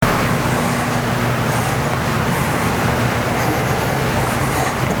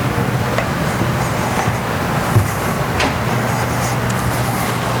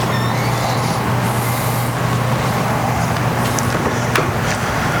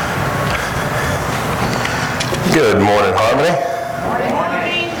Good morning, Harmony.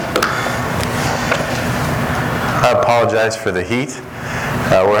 I apologize for the heat.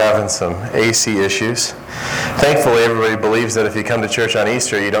 We're having some AC issues. Thankfully, everybody believes that if you come to church on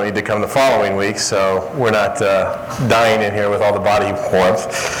Easter, you don't need to come the following week, so we're not dying in here with all the body warmth.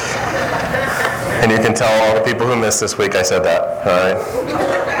 And you can tell all the people who missed this week I said that, all right?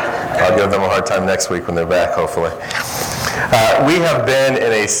 I'll give them a hard time next week when they're back, hopefully. We have been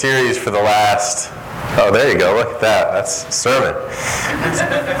in a series for the last... Oh, there you go. Look at that. That's a sermon.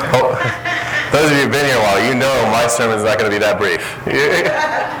 Oh, those of you who've been here a while, you know my sermon's not going to be that brief. We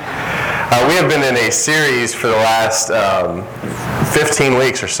have been in a series for the last 15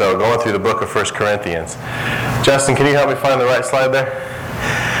 weeks or so, going through the book of 1 Corinthians. Justin, can you help me find the right slide there?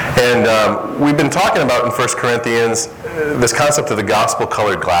 And we've been talking about in 1 Corinthians this concept of the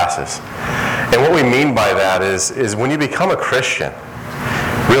gospel-colored glasses. And what we mean by that is when you become a Christian,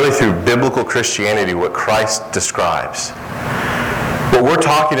 really through biblical Christianity, what Christ describes. What we're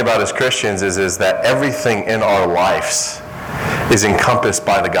talking about as Christians is that everything in our lives is encompassed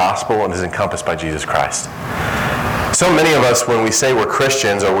by the gospel and is encompassed by Jesus Christ. So many of us, when we say we're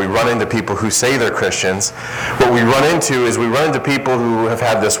Christians or we run into people who say they're Christians, what we run into people who have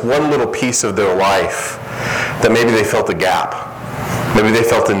had this one little piece of their life that maybe they felt a gap, maybe they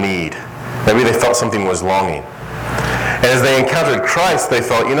felt a need, maybe they felt something was longing. And as they encountered Christ, they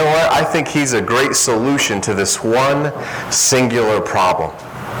felt, you know what, I think he's a great solution to this one singular problem.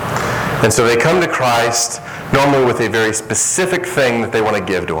 And so they come to Christ normally with a very specific thing that they want to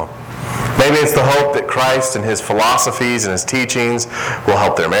give to him. Maybe it's the hope that Christ and his philosophies and his teachings will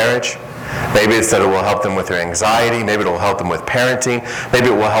help their marriage. Maybe it's that it will help them with their anxiety. Maybe it will help them with parenting. Maybe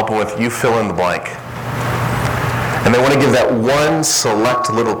it will help them with you fill in the blank. And they want to give that one select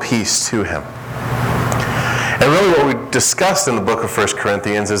little piece to him. And really what we discussed in the book of 1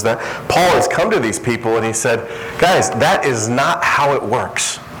 Corinthians is that Paul has come to these people and he said, guys, that is not how it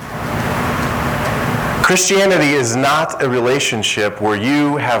works. Christianity is not a relationship where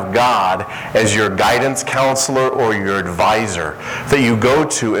you have God as your guidance counselor or your advisor that you go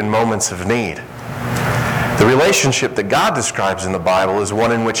to in moments of need. The relationship that God describes in the Bible is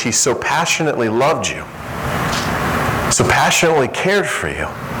one in which he so passionately loved you, so passionately cared for you,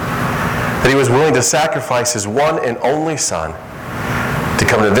 that he was willing to sacrifice his one and only Son to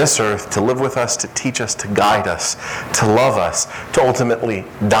come to this earth, to live with us, to teach us, to guide us, to love us, to ultimately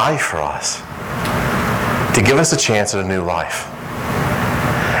die for us, to give us a chance at a new life.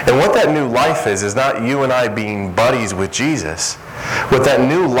 And what that new life is not you and I being buddies with Jesus. What that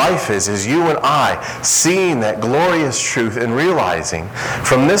new life is you and I seeing that glorious truth and realizing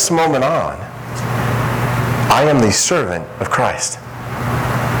from this moment on, I am the servant of Christ.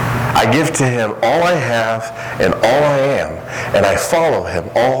 I give to him all I have and all I am, and I follow him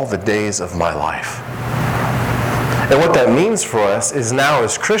all the days of my life. And what that means for us is now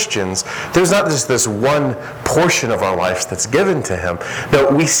as Christians, there's not just this one portion of our lives that's given to him.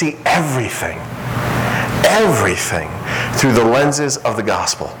 No, we see everything through the lenses of the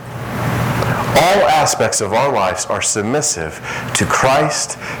gospel. All aspects of our lives are submissive to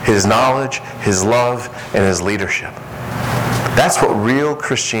Christ, his knowledge, his love, and his leadership. That's what real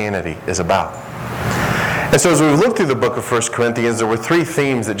Christianity is about. And so as we looked through the book of 1 Corinthians, there were three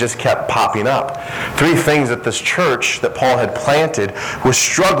themes that just kept popping up. Three things that this church that Paul had planted was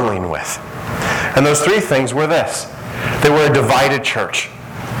struggling with. And those three things were this. They were a divided church.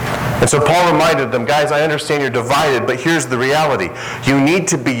 And so Paul reminded them, guys, I understand you're divided, but here's the reality. You need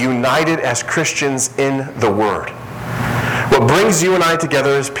to be united as Christians in the Word. What brings you and I together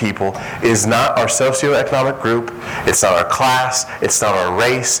as people is not our socioeconomic group, it's not our class, it's not our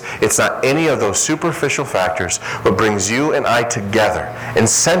race, it's not any of those superficial factors. What brings you and I together and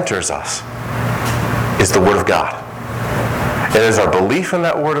centers us is the Word of God. It is our belief in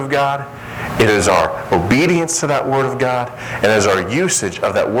that Word of God, it is our obedience to that Word of God, and it is our usage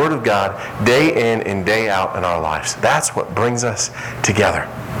of that Word of God day in and day out in our lives. That's what brings us together.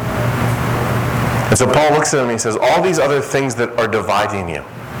 And so Paul looks at him and he says, all these other things that are dividing you,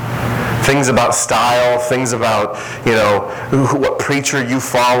 things about style, things about, what preacher you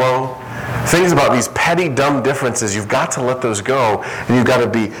follow, things about these petty, dumb differences, you've got to let those go, and you've got to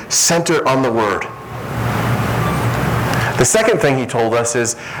be centered on the Word. The second thing he told us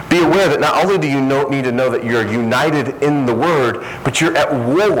is, be aware that not only do you need to know that you're united in the Word, but you're at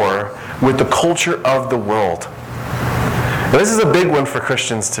war with the culture of the world. Now, this is a big one for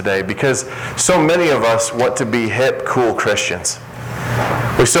Christians today because so many of us want to be hip, cool Christians.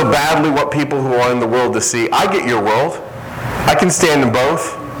 We so badly want people who are in the world to see, I get your world. I can stand in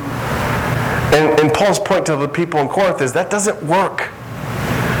both. And Paul's point to the people in Corinth is that doesn't work.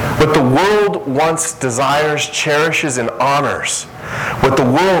 What the world wants, desires, cherishes, and honors, what the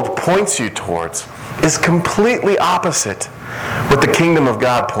world points you towards, is completely opposite what the kingdom of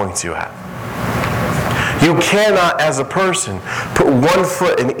God points you at. You cannot, as a person, put one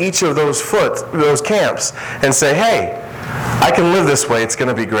foot in each of those camps and say, hey, I can live this way, it's going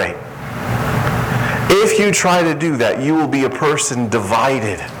to be great. If you try to do that, you will be a person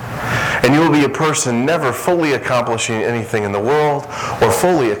divided. And you will be a person never fully accomplishing anything in the world or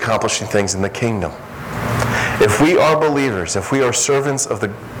fully accomplishing things in the kingdom. If we are believers, if we are servants of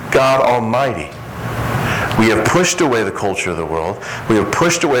the God Almighty, we have pushed away the culture of the world. We have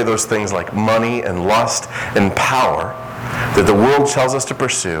pushed away those things like money and lust and power that the world tells us to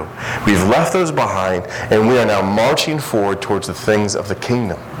pursue. We've left those behind, and we are now marching forward towards the things of the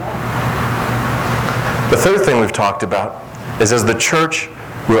kingdom. The third thing we've talked about is, as the church,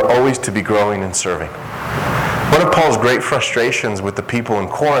 we're always to be growing and serving. One of Paul's great frustrations with the people in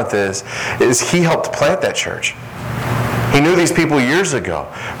Corinth is he helped plant that church. He knew these people years ago,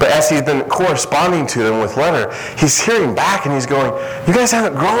 but as he's been corresponding to them with letter, he's hearing back and he's going, you guys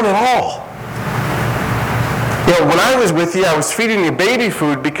haven't grown at all. You know, when I was with you, I was feeding you baby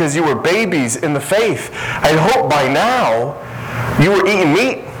food because you were babies in the faith. I hope by now you were eating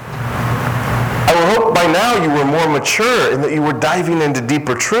meat. I would hope by now you were more mature and that you were diving into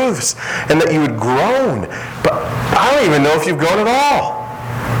deeper truths and that you had grown. But I don't even know if you've grown at all.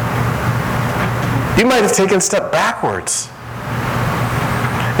 You might have taken a step backwards.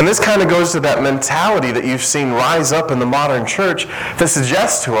 And this kind of goes to that mentality that you've seen rise up in the modern church that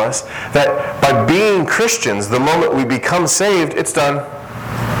suggests to us that by being Christians, the moment we become saved, it's done.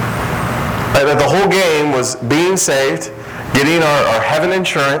 That the whole game was being saved, getting our heaven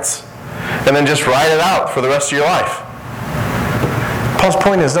insurance, and then just ride it out for the rest of your life. Paul's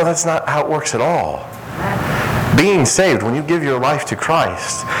point is, no, that's not how it works at all. Being saved, when you give your life to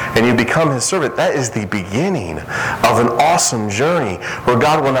Christ and you become His servant, that is the beginning of an awesome journey where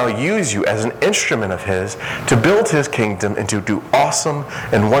God will now use you as an instrument of His to build His kingdom and to do awesome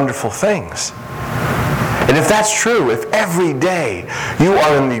and wonderful things. And if that's true, if every day you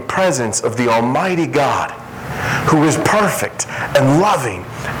are in the presence of the Almighty God, who is perfect and loving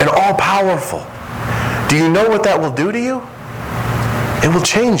and all-powerful, do you know what that will do to you? It will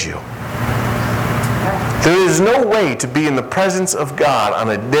change you. There is no way to be in the presence of God on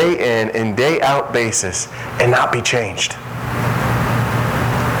a day in and day out basis and not be changed.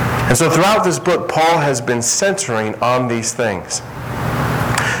 And so throughout this book, Paul has been centering on these things.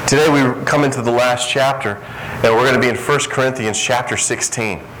 Today we come into the last chapter, and we're going to be in 1 Corinthians chapter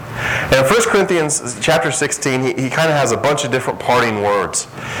 16. And in 1 Corinthians chapter 16, he kind of has a bunch of different parting words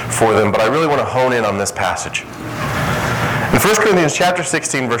for them, but I really want to hone in on this passage. In 1 Corinthians chapter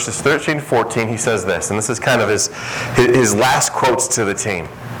 16, verses 13 and 14, he says this, and this is kind of his last quotes to the team.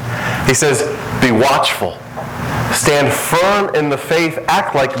 He says, be watchful, stand firm in the faith,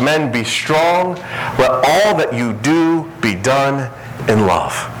 act like men, be strong, let all that you do be done in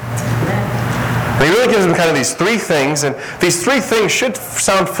love. And he really gives them kind of these three things, and these three things should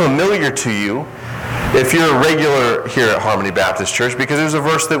sound familiar to you if you're a regular here at Harmony Baptist Church, because there's a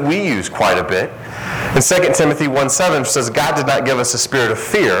verse that we use quite a bit. In 2 Timothy 1:7 says, God did not give us a spirit of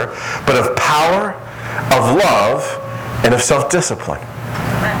fear, but of power, of love, and of self-discipline.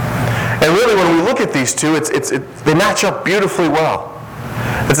 And really, when we look at these two, they match up beautifully well.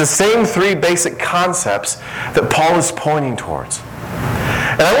 It's the same three basic concepts that Paul is pointing towards.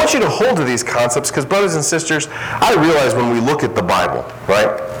 And I want you to hold to these concepts because, brothers and sisters, I realize when we look at the Bible,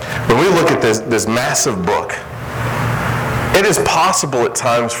 right? When we look at this massive book, it is possible at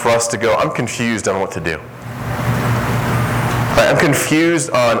times for us to go, I'm confused on what to do. I'm confused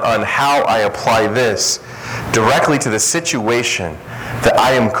on how I apply this directly to the situation that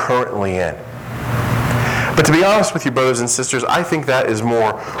I am currently in. But to be honest with you, brothers and sisters, I think that is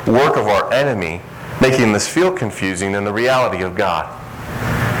more work of our enemy making this feel confusing than the reality of God.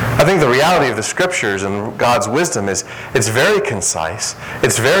 I think the reality of the Scriptures and God's wisdom is it's very concise,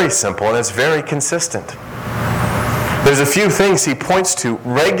 it's very simple, and it's very consistent. There's a few things he points to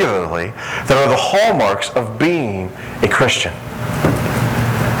regularly that are the hallmarks of being a Christian.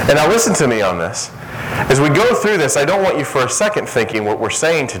 And now listen to me on this. As we go through this, I don't want you for a second thinking what we're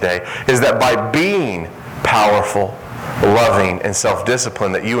saying today is that by being powerful, loving, and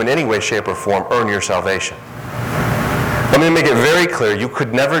self-disciplined that you in any way, shape, or form earn your salvation. Let me make it very clear, you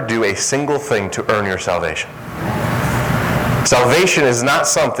could never do a single thing to earn your salvation. Salvation is not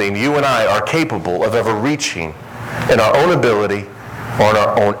something you and I are capable of ever reaching in our own ability or in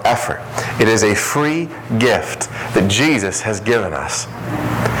our own effort. It is a free gift that Jesus has given us.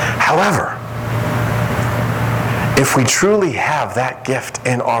 However, if we truly have that gift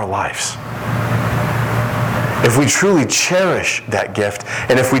in our lives, if we truly cherish that gift,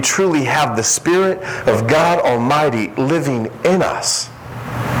 and if we truly have the Spirit of God Almighty living in us,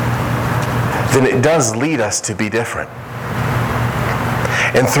 then it does lead us to be different.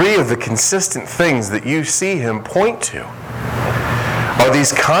 And three of the consistent things that you see him point to are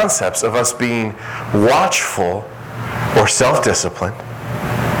these concepts of us being watchful or self-disciplined,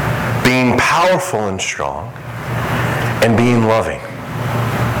 being powerful and strong, and being loving.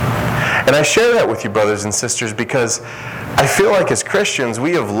 And I share that with you, brothers and sisters, because I feel like as Christians,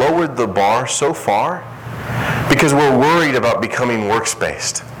 we have lowered the bar so far because we're worried about becoming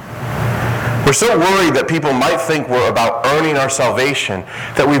works-based. We're so worried that people might think we're about earning our salvation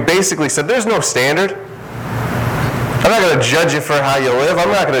that we basically said, there's no standard. I'm not going to judge you for how you live.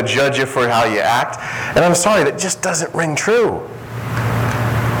 I'm not going to judge you for how you act. And I'm sorry, that just doesn't ring true.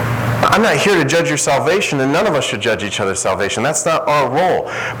 I'm not here to judge your salvation, and none of us should judge each other's salvation. That's not our role.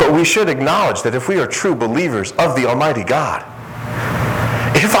 But we should acknowledge that if we are true believers of the Almighty God,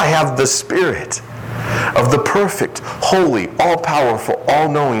 if I have the Spirit of the perfect, holy, all-powerful,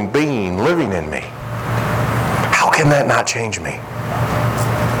 all-knowing being living in me, how can that not change me?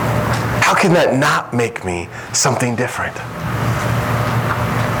 How can that not make me something different?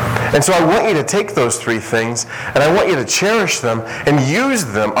 And so I want you to take those three things, and I want you to cherish them and use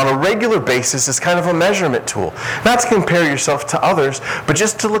them on a regular basis as kind of a measurement tool. Not to compare yourself to others, but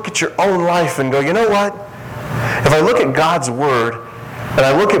just to look at your own life and go, you know what? If I look at God's Word, and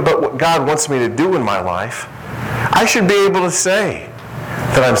I look at what God wants me to do in my life, I should be able to say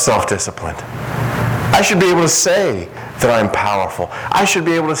that I'm self-disciplined. I should be able to say that I'm powerful. I should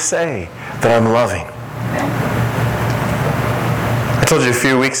be able to say that I'm loving. I told you a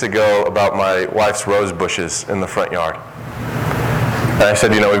few weeks ago about my wife's rose bushes in the front yard. And I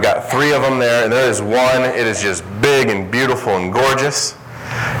said, we've got 3 of them there, and there is one, it is just big and beautiful and gorgeous.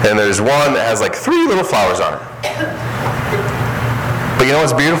 And there's one that has like 3 little flowers on it. But you know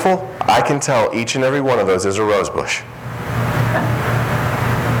what's beautiful? I can tell each and every one of those is a rose bush.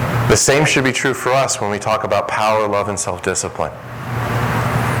 The same should be true for us when we talk about power, love, and self-discipline.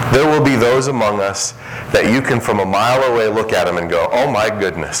 There will be those among us that you can from a mile away look at them and go, oh my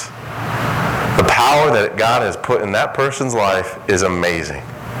goodness. The power that God has put in that person's life is amazing.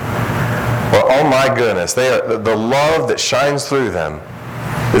 Or oh my goodness, the love that shines through them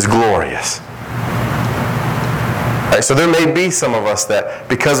is glorious. Right, so there may be some of us that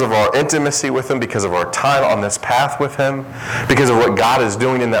because of our intimacy with Him, because of our time on this path with Him, because of what God is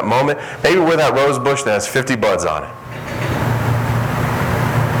doing in that moment, maybe we're that rose bush that has 50 buds on it.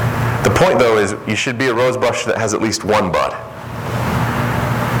 The point, though, is you should be a rose bush that has at least 1 bud.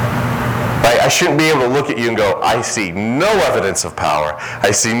 Right? I shouldn't be able to look at you and go, I see no evidence of power.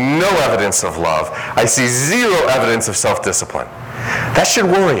 I see no evidence of love. I see 0 evidence of self-discipline. That should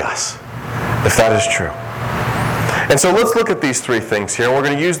worry us, if that is true. And so let's look at these 3 things here. We're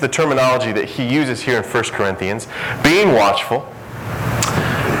going to use the terminology that he uses here in 1 Corinthians, being watchful.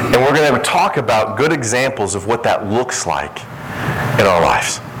 And we're going to talk about good examples of what that looks like in our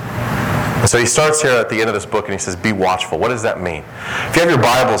lives. And so he starts here at the end of this book and he says, be watchful. What does that mean? If you have your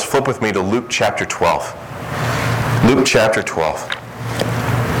Bibles, flip with me to Luke chapter 12. Luke chapter 12.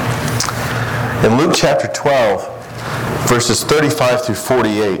 In Luke chapter 12, verses 35 through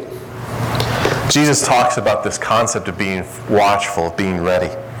 48, Jesus talks about this concept of being watchful, of being ready.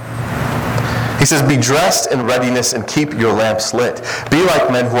 He says, be dressed in readiness and keep your lamps lit. Be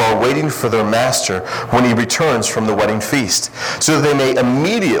like men who are waiting for their master when he returns from the wedding feast, so that they may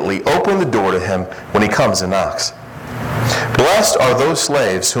immediately open the door to him when he comes and knocks. Blessed are those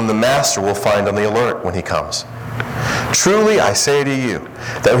slaves whom the master will find on the alert when he comes. Truly I say to you,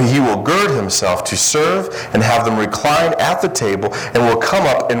 that he will gird himself to serve and have them recline at the table and will come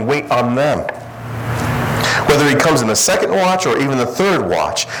up and wait on them. Whether he comes in the 2nd watch or even the 3rd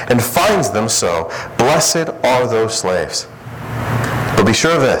watch and finds them so, blessed are those slaves. But be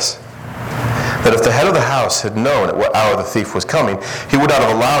sure of this, that if the head of the house had known at what hour the thief was coming, he would not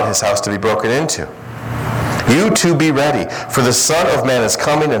have allowed his house to be broken into. You too be ready, for the Son of Man is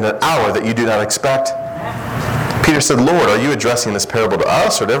coming in an hour that you do not expect. Peter said, Lord, are you addressing this parable to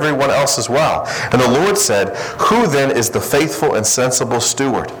us or to everyone else as well? And the Lord said, who then is the faithful and sensible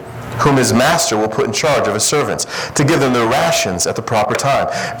steward, whom his master will put in charge of his servants, to give them their rations at the proper time?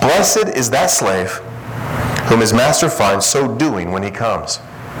 Blessed is that slave whom his master finds so doing when he comes.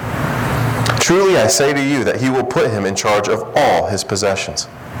 Truly I say to you that he will put him in charge of all his possessions.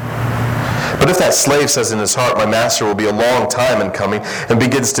 But if that slave says in his heart, my master will be a long time in coming, and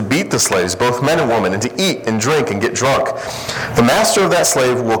begins to beat the slaves, both men and women, and to eat and drink and get drunk, the master of that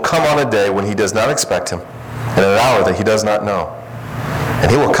slave will come on a day when he does not expect him, and an hour that he does not know. And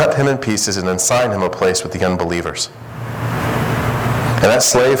he will cut him in pieces and assign him a place with the unbelievers. And that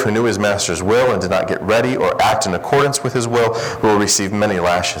slave who knew his master's will and did not get ready or act in accordance with his will receive many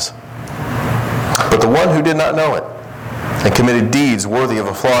lashes. But the one who did not know it and committed deeds worthy of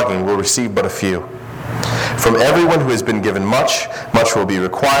a flogging will receive but a few. From everyone who has been given much, much will be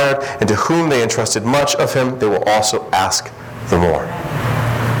required, and to whom they entrusted much of him, they will also ask the more.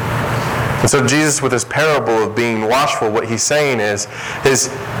 And so Jesus, with this parable of being watchful, what he's saying is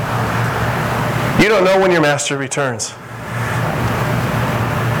you don't know when your master returns.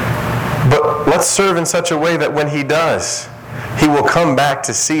 But let's serve in such a way that when he does, he will come back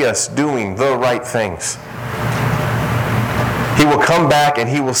to see us doing the right things. He will come back and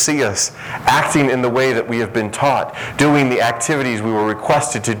he will see us acting in the way that we have been taught, doing the activities we were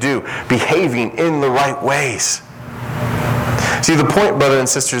requested to do, behaving in the right ways. See, the point, brothers and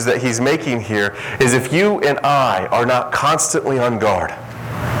sisters, that he's making here is if you and I are not constantly on guard,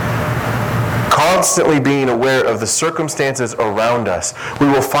 constantly being aware of the circumstances around us, we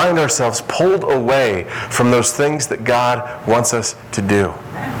will find ourselves pulled away from those things that God wants us to do.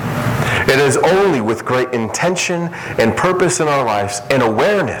 It is only with great intention and purpose in our lives and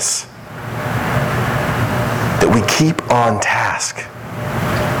awareness that we keep on task.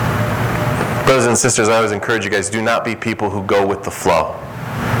 Brothers and sisters, I always encourage you guys, do not be people who go with the flow.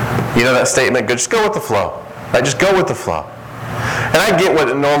 You know that statement, just go with the flow. Right? Just go with the flow. And I get what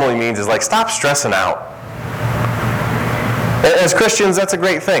it normally means is like, stop stressing out. As Christians, that's a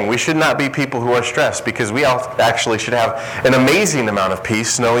great thing. We should not be people who are stressed because we actually should have an amazing amount of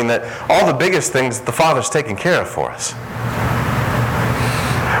peace knowing that all the biggest things the Father's taking care of for us.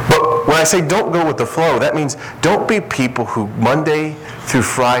 But when I say don't go with the flow, that means don't be people who Monday through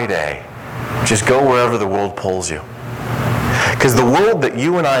Friday just go wherever the world pulls you. Because the world that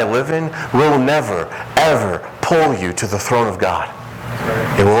you and I live in will never, ever pull you to the throne of God.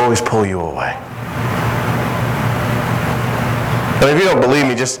 It will always pull you away. And if you don't believe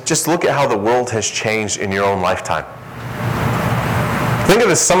me, just look at how the world has changed in your own lifetime. Think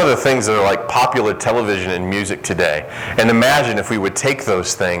of some of the things that are like popular television and music today. And imagine if we would take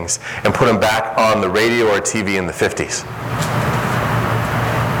those things and put them back on the radio or TV in the 50s.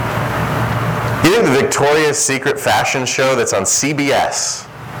 You think the Victoria's Secret fashion show that's on CBS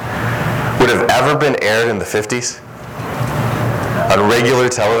would have ever been aired in the 50s? On regular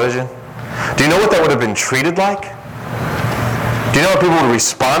television? Do you know what that would have been treated like? Do you know how people would have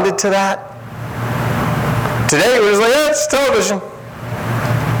responded to that? Today it was like, yeah, it's television.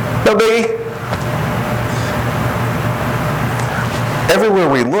 No biggie. Everywhere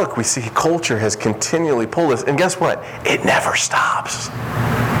we look, we see culture has continually pulled us. And guess what? It never stops.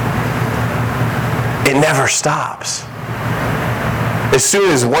 It never stops. As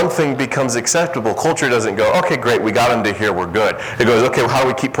soon as one thing becomes acceptable, culture doesn't go, okay, great, we got them to here, we're good. It goes, okay, well, how do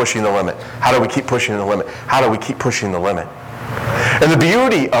we keep pushing the limit? How do we keep pushing the limit? How do we keep pushing the limit? And the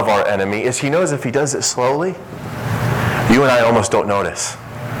beauty of our enemy is he knows if he does it slowly, you and I almost don't notice.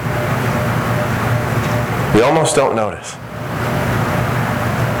 We almost don't notice.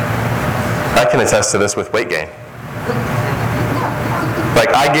 I can attest to this with weight gain.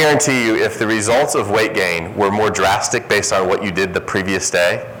 Like, I guarantee you, if the results of weight gain were more drastic based on what you did the previous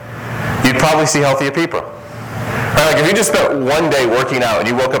day, you'd probably see healthier people. Like, if you just spent one day working out and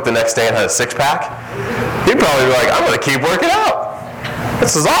you woke up the next day and had a six-pack, you'd probably be like, I'm going to keep working out.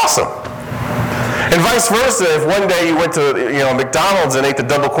 This is awesome. And vice versa, if one day you went to McDonald's and ate the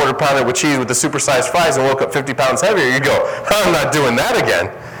double quarter pounder with cheese with the supersized fries and woke up 50 pounds heavier, you'd go, I'm not doing that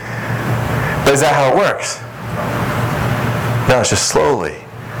again. But is that how it works? No, it's just slowly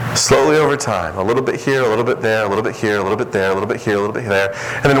over time. A little bit here, a little bit there, a little bit here, a little bit there, a little bit here, a little bit there.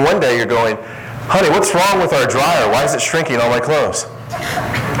 And then one day you're going, honey, what's wrong with our dryer? Why is it shrinking all my clothes?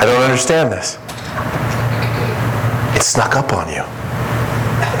 I don't understand this. It snuck up on you.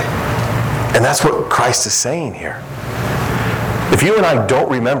 And that's what Christ is saying here. If you and I don't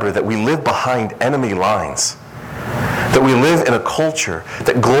remember that we live behind enemy lines, that we live in a culture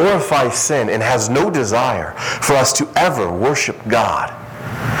that glorifies sin and has no desire for us to ever worship God,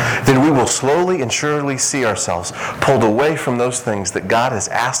 then we will slowly and surely see ourselves pulled away from those things that God has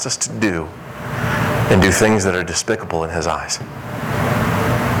asked us to do and do things that are despicable in His eyes.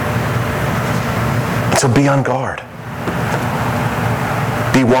 So be on guard.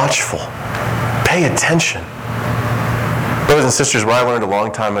 Be watchful. Pay attention. Brothers and sisters, what I learned a long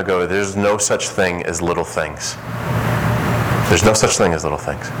time ago, there's no such thing as little things. There's no such thing as little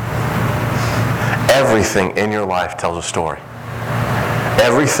things. Everything in your life tells a story.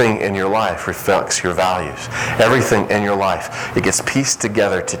 Everything in your life reflects your values. Everything in your life, it gets pieced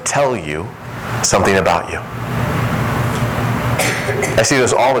together to tell you something about you. I see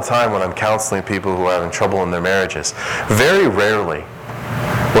this all the time when I'm counseling people who are having trouble in their marriages. Very rarely,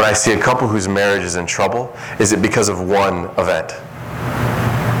 when I see a couple whose marriage is in trouble, is it because of one event.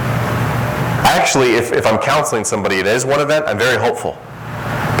 Actually, if I'm counseling somebody, it is one event, I'm very hopeful.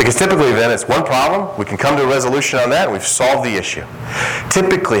 Because typically then it's one problem, we can come to a resolution on that, and we've solved the issue.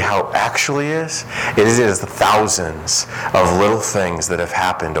 Typically how it actually is, it is the thousands of little things that have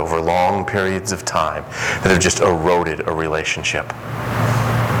happened over long periods of time that have just eroded a relationship.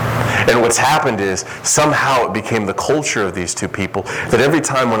 And what's happened is somehow it became the culture of these two people that every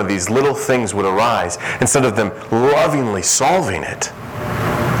time one of these little things would arise, instead of them lovingly solving it,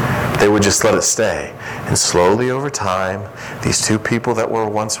 they would just let it stay. And slowly over time, these two people that were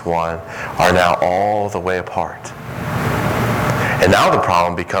once one are now all the way apart. And now the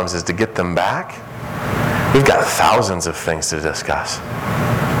problem becomes is to get them back, we've got thousands of things to discuss.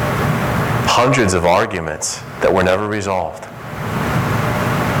 Hundreds of arguments that were never resolved.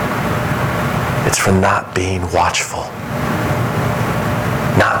 It's for not being watchful.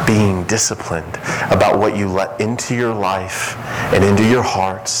 Not being disciplined about what you let into your life and into your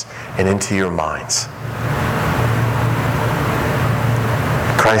hearts and into your minds.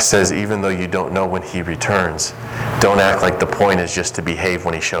 Christ says, even though you don't know when he returns, don't act like the point is just to behave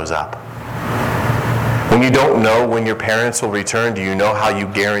when he shows up. When you don't know when your parents will return, do you know how you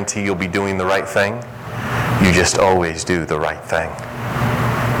guarantee you'll be doing the right thing? You just always do the right thing.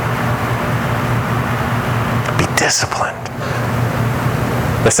 Be disciplined.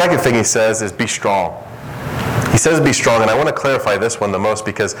 The second thing he says is be strong. He says be strong, and I want to clarify this one the most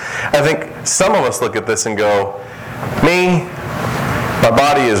because I think some of us look at this and go, me, my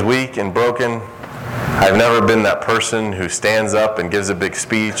body is weak and broken. I've never been that person who stands up and gives a big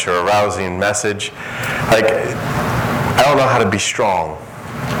speech or a rousing message. I don't know how to be strong.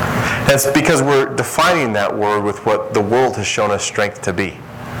 That's because we're defining that word with what the world has shown us strength to be.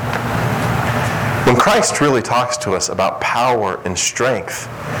 When Christ really talks to us about power and strength,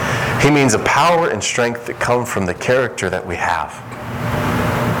 he means a power and strength that come from the character that we have.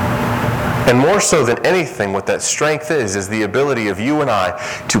 And more so than anything, what that strength is the ability of you and I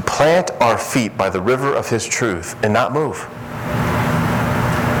to plant our feet by the river of his truth and not move.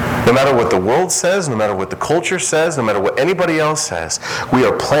 No matter what the world says, no matter what the culture says, no matter what anybody else says, we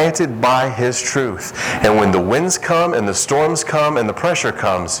are planted by his truth. And when the winds come and the storms come and the pressure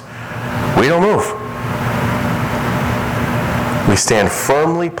comes, we don't move. We stand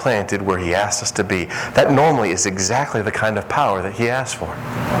firmly planted where he asks us to be. That normally is exactly the kind of power that he asks for.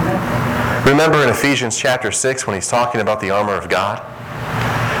 Remember in Ephesians chapter 6 when he's talking about the armor of God?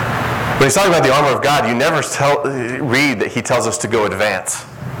 When he's talking about the armor of God, you never read that he tells us to go advance.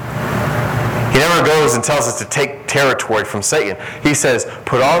 He never goes and tells us to take territory from Satan. He says,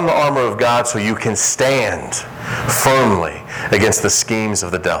 put on the armor of God so you can stand firmly against the schemes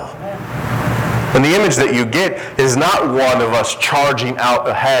of the devil. And the image that you get is not one of us charging out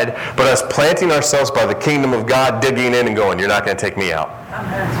ahead, but us planting ourselves by the kingdom of God, digging in and going, you're not going to take me out.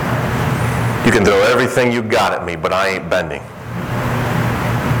 You can throw everything you got at me, but I ain't bending.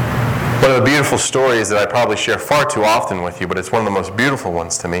 One of the beautiful stories that I probably share far too often with you, but it's one of the most beautiful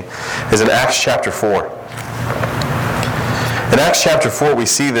ones to me, is in Acts chapter 4. In Acts chapter 4, we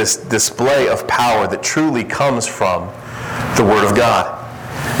see this display of power that truly comes from the Word of God.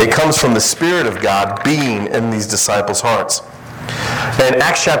 It comes from the Spirit of God being in these disciples' hearts. And in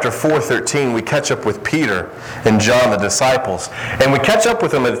Acts chapter 4:13, we catch up with Peter and John, the disciples. And we catch up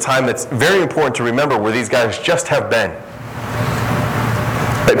with them at a time that's very important to remember where these guys just have been.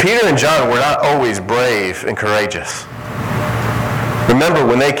 But Peter and John were not always brave and courageous. Remember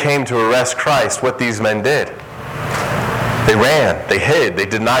when they came to arrest Christ, what these men did. They ran, they hid, they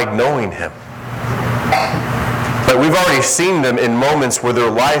denied knowing him. But we've already seen them in moments where their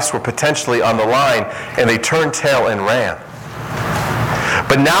lives were potentially on the line and they turned tail and ran.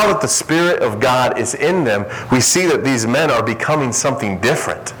 But now that the Spirit of God is in them, we see that these men are becoming something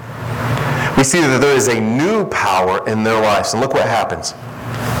different. We see that there is a new power in their lives. And look what happens.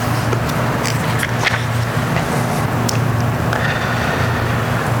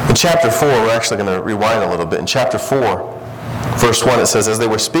 In chapter 4, we're actually going to rewind a little bit. In chapter 4, verse 1, it says, as they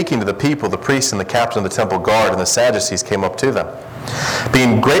were speaking to the people, the priests and the captain of the temple guard and the Sadducees came up to them,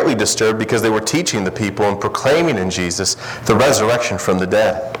 being greatly disturbed because they were teaching the people and proclaiming in Jesus the resurrection from the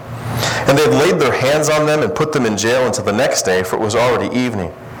dead. And they had laid their hands on them and put them in jail until the next day, for it was already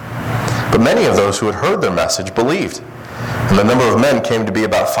evening. But many of those who had heard their message believed, and the number of men came to be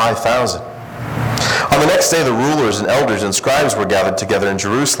about 5,000. On the next day, the rulers and elders and scribes were gathered together in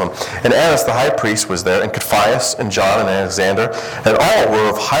Jerusalem. And Annas the high priest was there, and Caiaphas, and John, and Alexander, and all were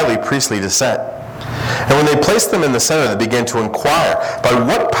of highly priestly descent. And when they placed them in the center, they began to inquire, "By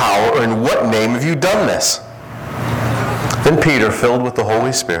what power or in what name have you done this?" Then Peter, filled with the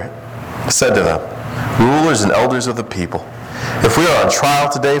Holy Spirit, said to them, "Rulers and elders of the people, if we are on trial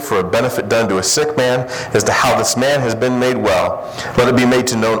today for a benefit done to a sick man as to how this man has been made well, let it be made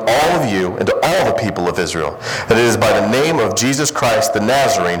to known all of you and to all the people of Israel that it is by the name of Jesus Christ the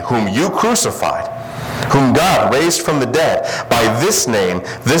Nazarene, whom you crucified, whom God raised from the dead. By this name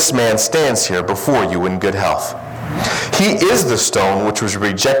this man stands here before you in good health. He is the stone which was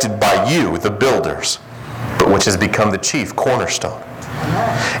rejected by you, the builders, but which has become the chief cornerstone.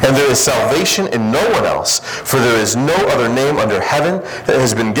 And there is salvation in no one else, for there is no other name under heaven that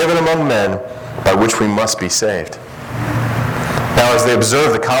has been given among men by which we must be saved." Now as they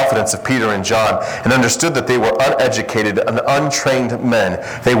observed the confidence of Peter and John and understood that they were uneducated and untrained men,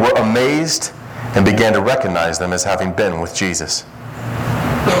 they were amazed and began to recognize them as having been with Jesus.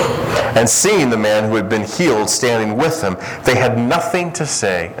 And seeing the man who had been healed standing with them, they had nothing to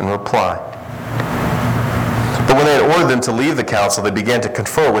say in reply. But when they had ordered them to leave the council, they began to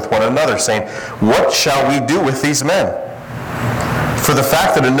confer with one another, saying, "What shall we do with these men?" For the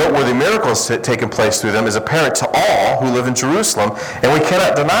fact that a noteworthy miracle has taken place through them is apparent to all who live in Jerusalem, and we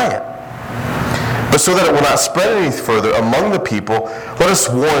cannot deny it. But so that it will not spread any further among the people, let us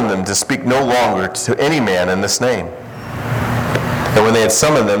warn them to speak no longer to any man in this name. And when they had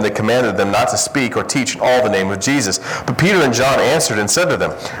summoned them, they commanded them not to speak or teach in all the name of Jesus. But Peter and John answered and said to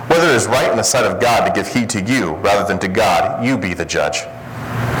them, "Whether it is right in the sight of God to give heed to you, rather than to God, you be the judge.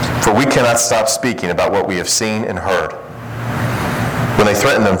 For we cannot stop speaking about what we have seen and heard." When they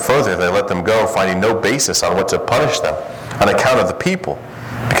threatened them further, they let them go, finding no basis on what to punish them on account of the people,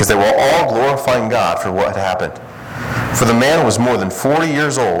 because they were all glorifying God for what had happened. For the man was more than 40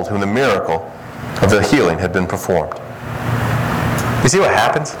 years old, whom the miracle of the healing had been performed. You see what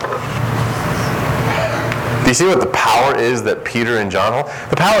happens? Do you see what the power is that Peter and John hold?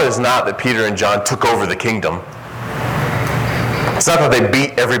 The power is not that Peter and John took over the kingdom. It's not that they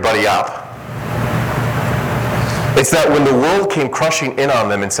beat everybody up. It's that when the world came crushing in on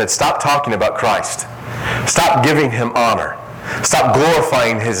them and said, "Stop talking about Christ. Stop giving him honor. Stop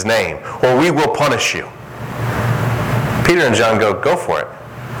glorifying his name, or we will punish you." Peter and John go for it.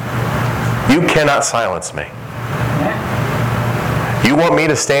 You cannot silence me. You want me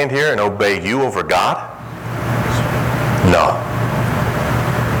to stand here and obey you over God? No.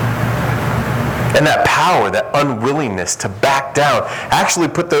 And that power, that unwillingness to back down, actually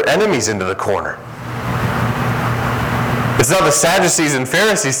put their enemies into the corner. It's not the Sadducees and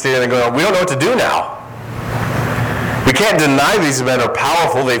Pharisees standing there going, "We don't know what to do now. We can't deny these men are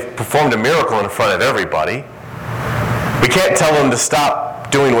powerful. They've performed a miracle in front of everybody. We can't tell them to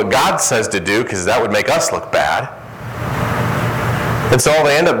stop doing what God says to do because that would make us look bad." And so all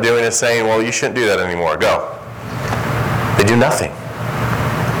they end up doing is saying, "Well, you shouldn't do that anymore. Go." They do nothing.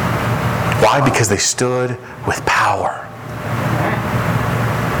 Why? Because they stood with power.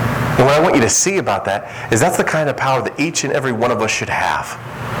 And what I want you to see about that is that's the kind of power that each and every one of us should have.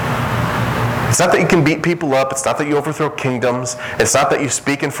 It's not that you can beat people up. It's not that you overthrow kingdoms. It's not that you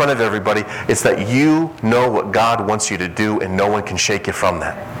speak in front of everybody. It's that you know what God wants you to do and no one can shake you from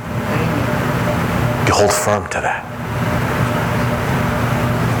that. You hold firm to that.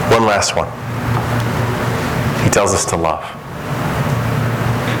 One last one. He tells us to love.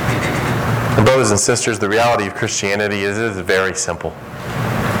 And brothers and sisters, the reality of Christianity is it is very simple.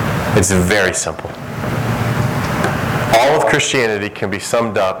 It's very simple. All of Christianity can be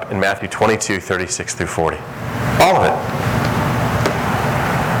summed up in Matthew 22:36 through 40. All of it.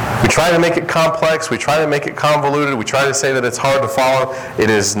 We try to make it complex. We try to make it convoluted. We try to say that it's hard to follow. It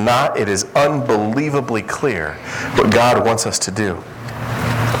is not. It is unbelievably clear what God wants us to do.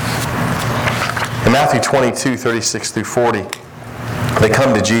 In Matthew 22:36 through 40, they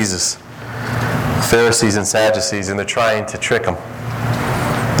come to Jesus, the Pharisees and Sadducees, and they're trying to trick him.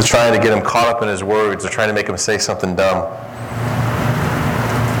 They're trying to get him caught up in his words. They're trying to make him say something dumb.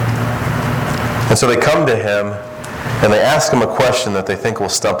 And so they come to him and they ask him a question that they think will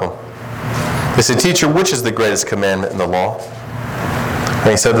stump him. They say, "Teacher, which is the greatest commandment in the law?" And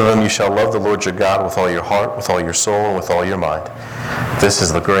he said to them, "You shall love the Lord your God with all your heart, with all your soul, and with all your mind. This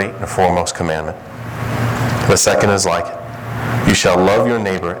is the great and foremost commandment. The second is like it. You shall love your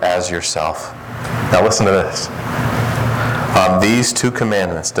neighbor as yourself." Now listen to this. On these two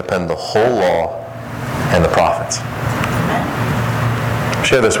commandments depend the whole law and the prophets. I've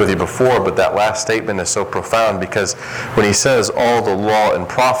shared this with you before, but that last statement is so profound because when he says all the law and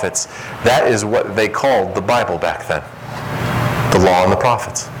prophets, that is what they called the Bible back then. The law and the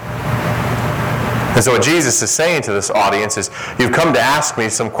prophets. And so what Jesus is saying to this audience is, you've come to ask me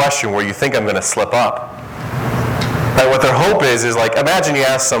some question where you think I'm going to slip up. Right? What their hope is like, imagine you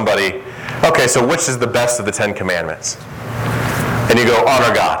ask somebody, okay, so which is the best of the 10 Commandments? And you go,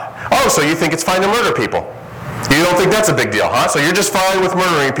 honor God. Oh, so you think it's fine to murder people? You don't think that's a big deal, huh? So you're just fine with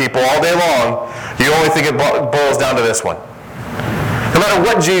murdering people all day long. You only think it boils down to this one. No matter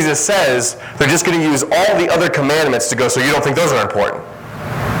what Jesus says, they're just going to use all the other commandments to go, so you don't think those are important.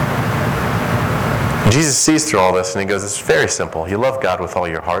 Jesus sees through all this and he goes, it's very simple. You love God with all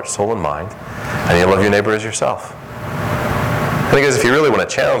your heart, soul, and mind, and you love your neighbor as yourself. And he goes, if you really want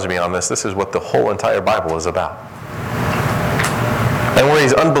to challenge me on this, this is what the whole entire Bible is about. And where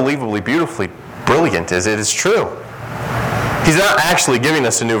he's unbelievably beautifully brilliant is, it is true. He's not actually giving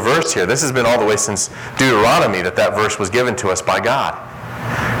us a new verse here. This has been all the way since Deuteronomy that verse was given to us by God.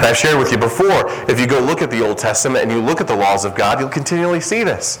 And I've shared with you before, if you go look at the Old Testament and you look at the laws of God, you'll continually see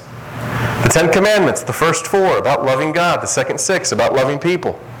this. The 10 Commandments, the first 4 about loving God, the second 6 about loving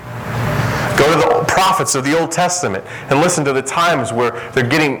people. Go to the prophets of the Old Testament and listen to the times where they're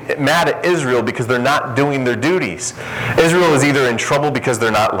getting mad at Israel because they're not doing their duties. Israel is either in trouble because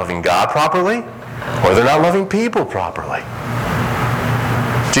they're not loving God properly or they're not loving people properly.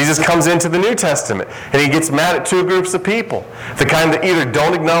 Jesus comes into the New Testament and he gets mad at 2 groups of people. The kind that either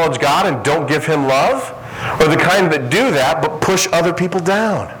don't acknowledge God and don't give him love, or the kind that do that but push other people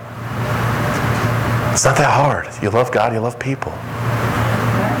down. It's not that hard. You love God, you love people.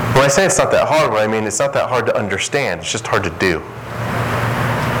 When I say it's not that hard, what I mean it's not that hard to understand. It's just hard to do.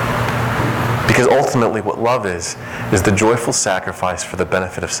 Because ultimately what love is the joyful sacrifice for the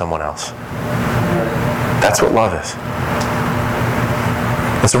benefit of someone else. That's what love is.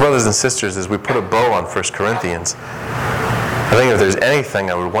 And so brothers and sisters, as we put a bow on 1 Corinthians, I think if there's anything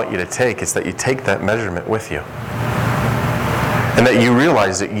I would want you to take, it's that you take that measurement with you. And that you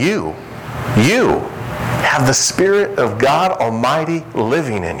realize that you have the Spirit of God Almighty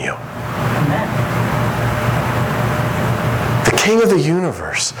living in you. Amen. The King of the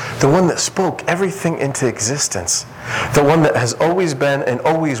universe, the one that spoke everything into existence, the one that has always been and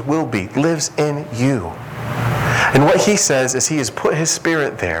always will be, lives in you. And what he says is he has put his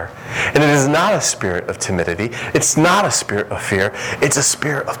Spirit there. And it is not a spirit of timidity. It's not a spirit of fear. It's a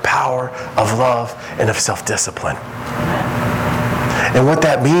spirit of power, of love, and of self-discipline. And what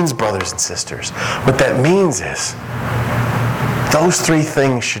that means, brothers and sisters, what that means is those 3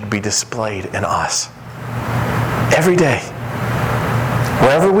 things should be displayed in us. Every day.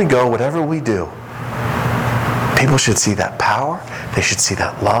 Wherever we go, whatever we do, people should see that power, they should see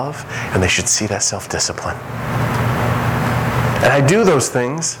that love, and they should see that self-discipline. And I do those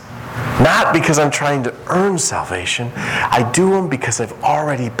things not because I'm trying to earn salvation. I do them because I've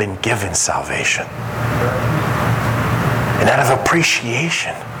already been given salvation. And out of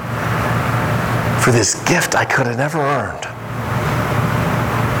appreciation for this gift I could have never earned,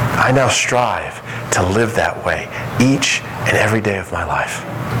 I now strive to live that way each and every day of my life.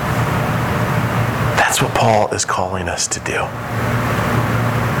 That's what Paul is calling us to do.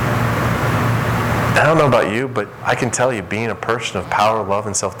 I don't know about you, but I can tell you, being a person of power, love,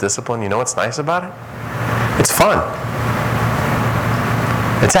 and self-discipline, you know what's nice about it? It's fun.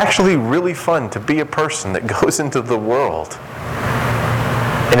 It's actually really fun to be a person that goes into the world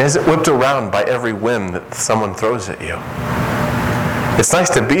and isn't whipped around by every whim that someone throws at you. It's nice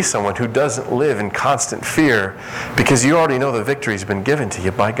to be someone who doesn't live in constant fear because you already know the victory's been given to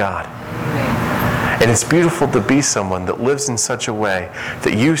you by God. And it's beautiful to be someone that lives in such a way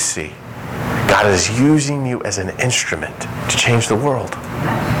that you see God is using you as an instrument to change the world.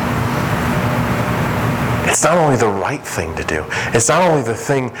 It's not only the right thing to do. It's not only the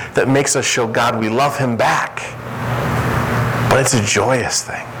thing that makes us show God we love Him back, but it's a joyous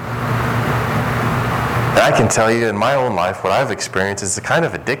thing. And I can tell you in my own life, what I've experienced is kind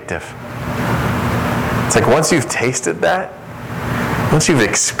of addictive. It's like once you've tasted that, once you've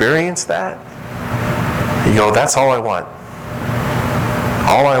experienced that, you go, that's all I want.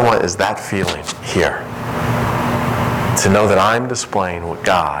 All I want is that feeling here. To know that I'm displaying what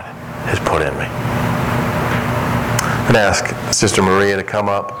God has put in me. I'm going to ask Sister Maria to come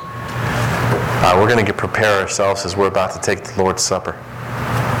up. We're going to prepare ourselves as we're about to take the Lord's Supper.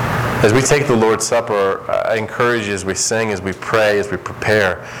 As we take the Lord's Supper, I encourage you as we sing, as we pray, as we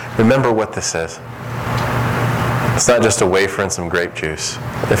prepare, remember what this is. It's not just a wafer and some grape juice.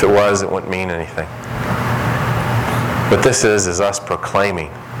 If it was, it wouldn't mean anything. What this is us proclaiming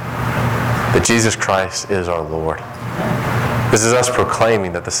that Jesus Christ is our Lord. This is us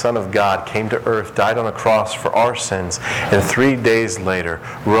proclaiming that the Son of God came to earth, died on a cross for our sins, and 3 days later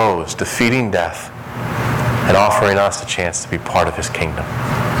rose, defeating death and offering us a chance to be part of his kingdom.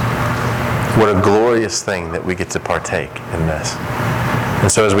 What a glorious thing that we get to partake in this.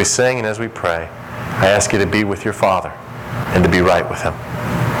 And so as we sing and as we pray, I ask you to be with your Father and to be right with him.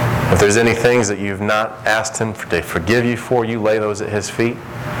 If there's any things that you've not asked him to forgive you for, you lay those at his feet.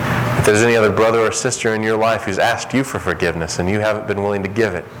 If there's any other brother or sister in your life who's asked you for forgiveness and you haven't been willing to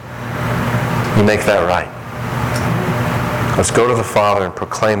give it, you make that right. Let's go to the Father and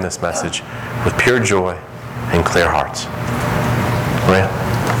proclaim this message with pure joy and clear hearts. Maria?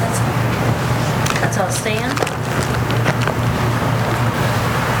 Let's all stand.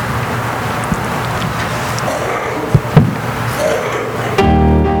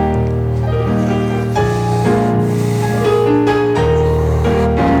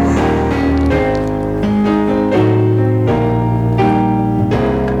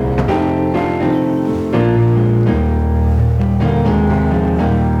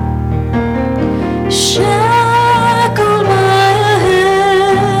 Shackled by a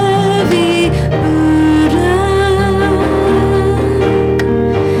heavy burden,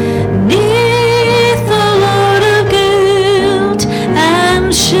 'neath the load of guilt and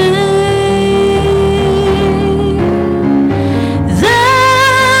shame.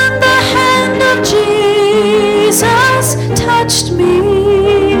 Then the hand of Jesus touched me.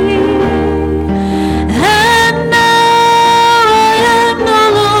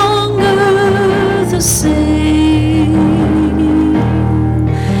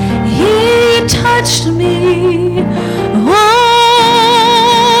 Touched me,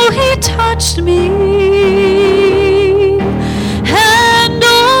 oh, he touched me, and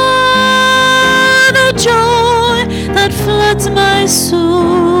oh, the joy that floods my soul.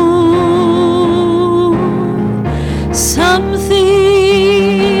 Something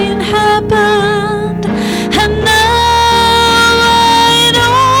happened, and now I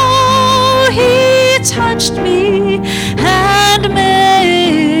know he touched me and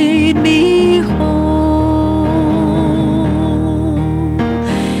made me whole.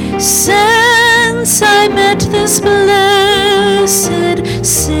 Since I met this blessed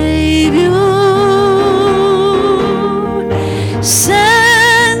Savior,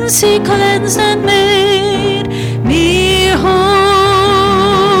 since he cleansed and made me whole,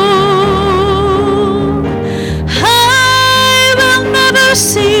 I will never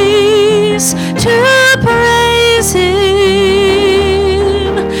cease to praise him.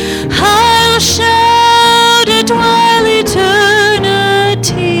 I'll shout it while eternity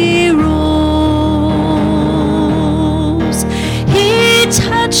rolls. He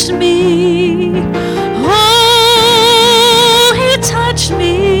touched me, oh, he touched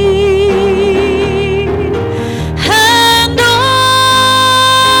me, and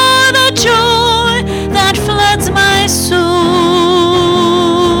oh, the joy that floods my soul.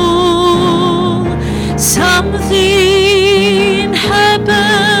 Something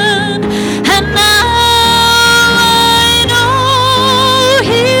happened, and now I know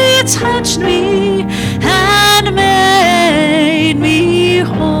he touched me and made me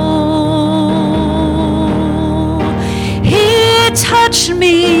whole. He touched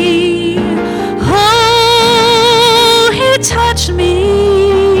me, oh, he touched me,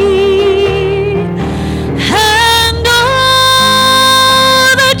 and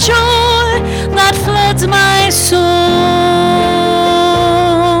oh, the joy that floods my soul.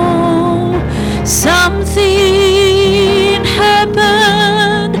 Something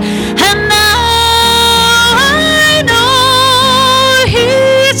happened, and now I know he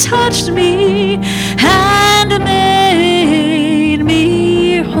touched me and made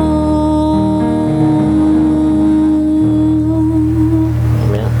me whole.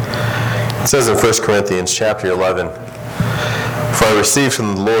 It says in 1 Corinthians chapter 11, "For I received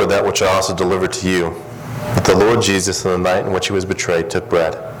from the Lord that which I also delivered to you, that the Lord Jesus, on the night in which he was betrayed, took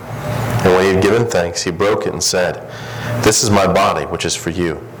bread. And when he had given thanks, he broke it and said, 'This is my body, which is for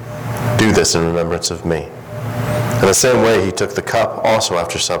you. Do this in remembrance of me.' In the same way he took the cup also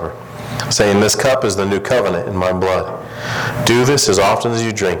after supper, saying, 'This cup is the new covenant in my blood. Do this as often as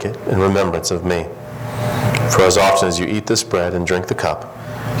you drink it in remembrance of me. For as often as you eat this bread and drink the cup,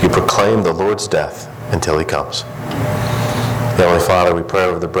 you proclaim the Lord's death until he comes.'" Heavenly Father, we pray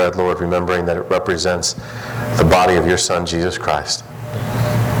over the bread, Lord, remembering that it represents the body of your Son, Jesus Christ.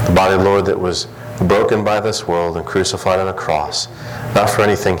 The body, Lord, that was broken by this world and crucified on a cross, not for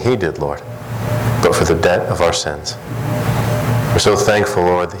anything he did, Lord, but for the debt of our sins. We're so thankful,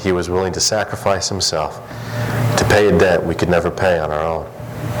 Lord, that he was willing to sacrifice himself to pay a debt we could never pay on our own.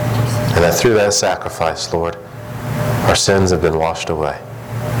 And that through that sacrifice, Lord, Our sins have been washed away.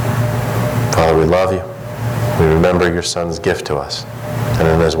 Father, we love you. We remember your Son's gift to us. And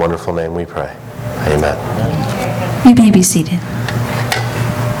in his wonderful name we pray. Amen. You may be seated.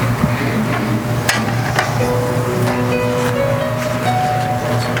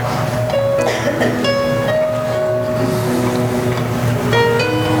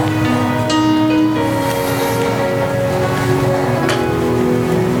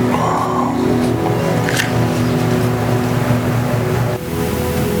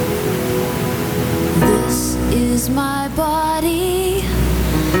 This is my body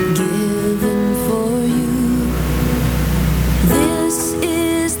given for you. This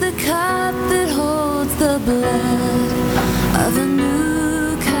is the cup that holds the blood of a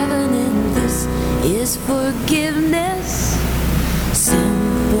new covenant. This is forgiveness,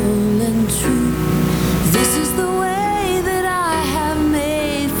 simple and true. This is the way that I have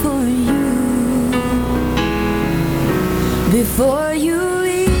made for you. Before you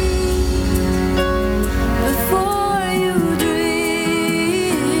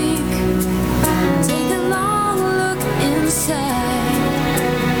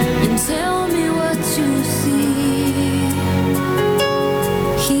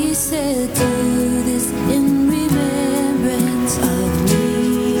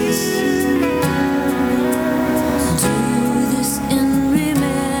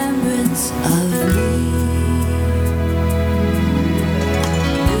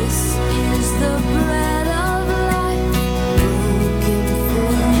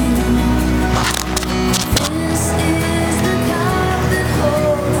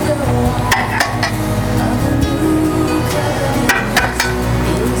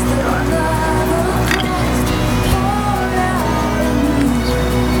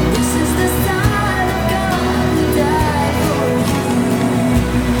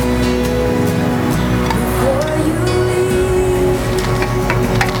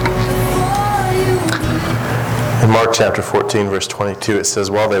Mark chapter 14, verse 22, it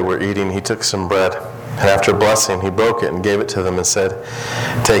says, while they were eating, he took some bread, and after blessing, he broke it and gave it to them and said,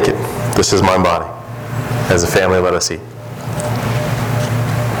 take it, this is my body. As a family, let us eat.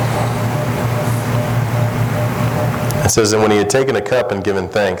 It says, and when he had taken a cup and given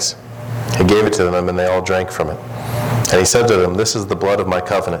thanks, he gave it to them, and they all drank from it. And he said to them, this is the blood of my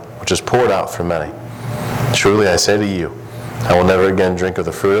covenant, which is poured out for many. Truly I say to you, I will never again drink of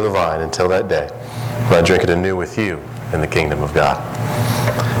the fruit of the vine until that day, when I drink it anew with you in the kingdom of God.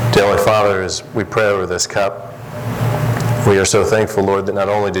 Dear Heavenly Father, as we pray over this cup, we are so thankful, Lord, that not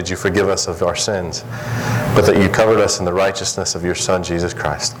only did you forgive us of our sins, but that you covered us in the righteousness of your Son, Jesus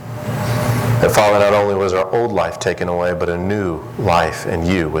Christ. That, Father, not only was our old life taken away, but a new life in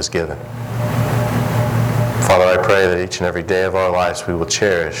you was given. Father, I pray that each and every day of our lives we will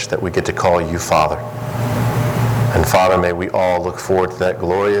cherish that we get to call you Father. And Father, may we all look forward to that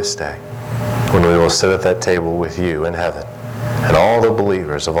glorious day when we will sit at that table with you in heaven and all the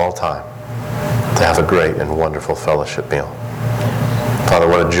believers of all time to have a great and wonderful fellowship meal. Father,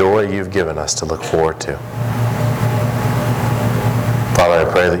 what a joy you've given us to look forward to. Father,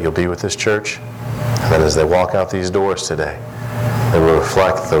 I pray that you'll be with this church, and that as they walk out these doors today, they will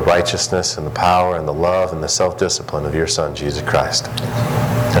reflect the righteousness and the power and the love and the self-discipline of your Son, Jesus Christ.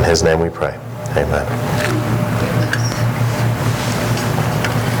 In his name we pray. Amen.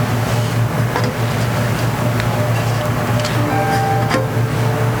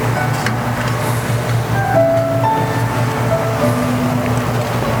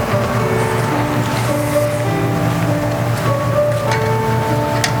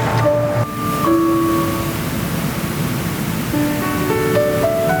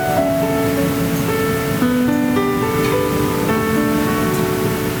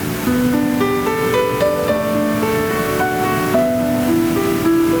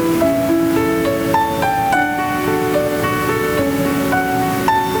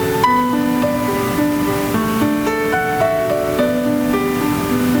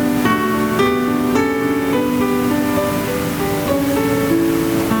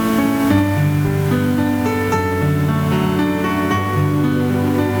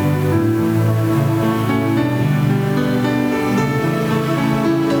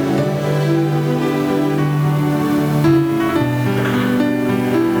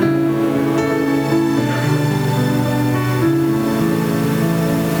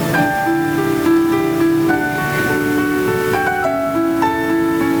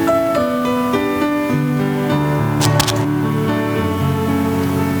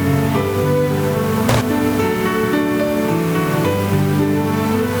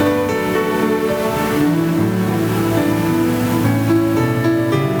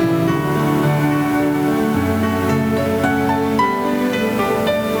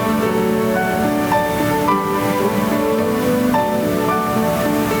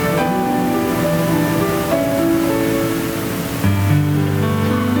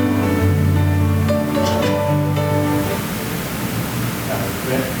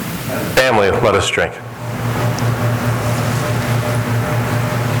 us drink.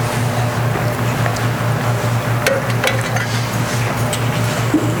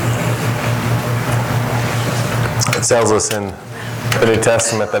 It tells us in the New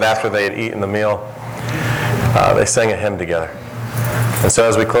Testament that after they had eaten the meal, they sang a hymn together. And so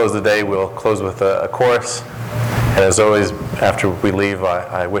as we close the day, we'll close with a chorus. And as always, after we leave,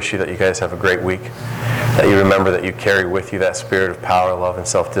 I wish you that you guys have a great week, that you remember that you carry with you that spirit of power, love, and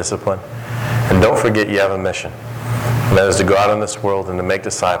self-discipline. And don't forget you have a mission. And that is to go out in this world and to make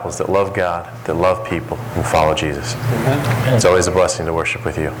disciples that love God, that love people, and follow Jesus. Amen. It's always a blessing to worship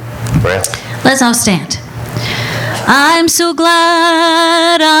with you. Bria? Let's all stand. I'm so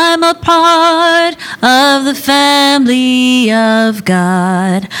glad I'm a part of the family of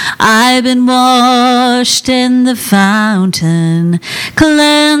God. I've been washed in the fountain,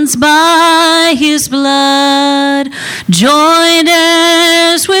 cleansed by His blood, joined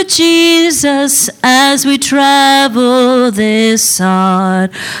heirs with Jesus as we travel this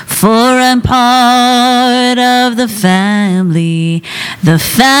sod. For I'm part of the family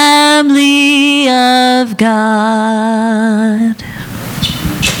of God.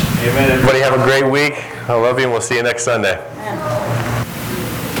 Everybody have a great week. I love you, and we'll see you next Sunday.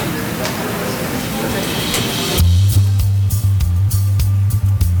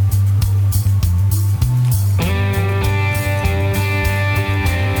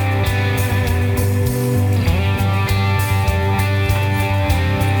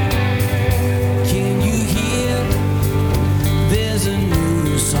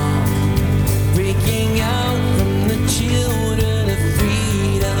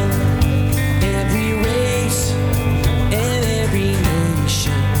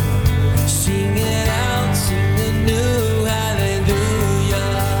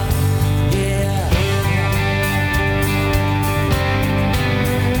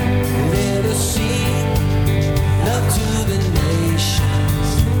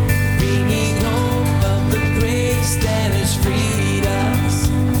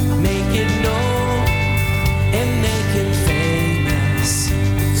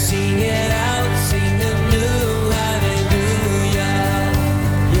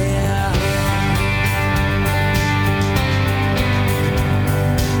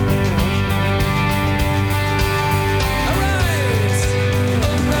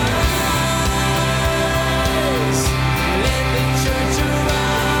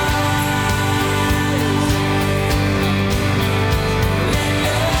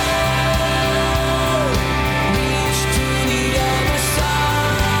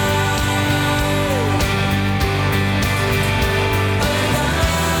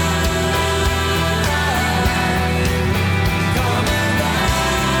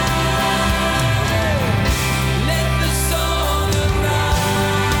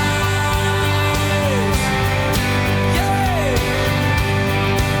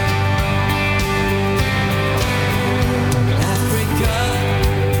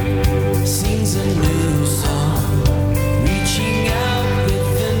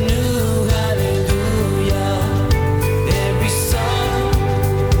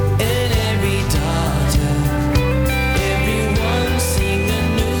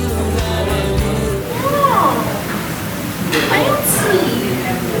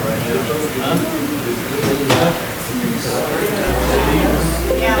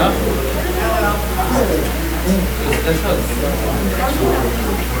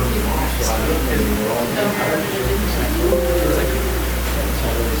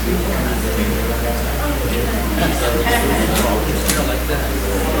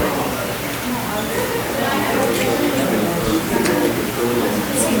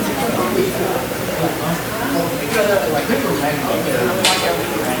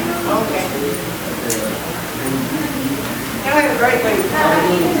 Have a great week.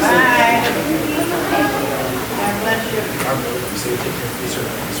 Bye.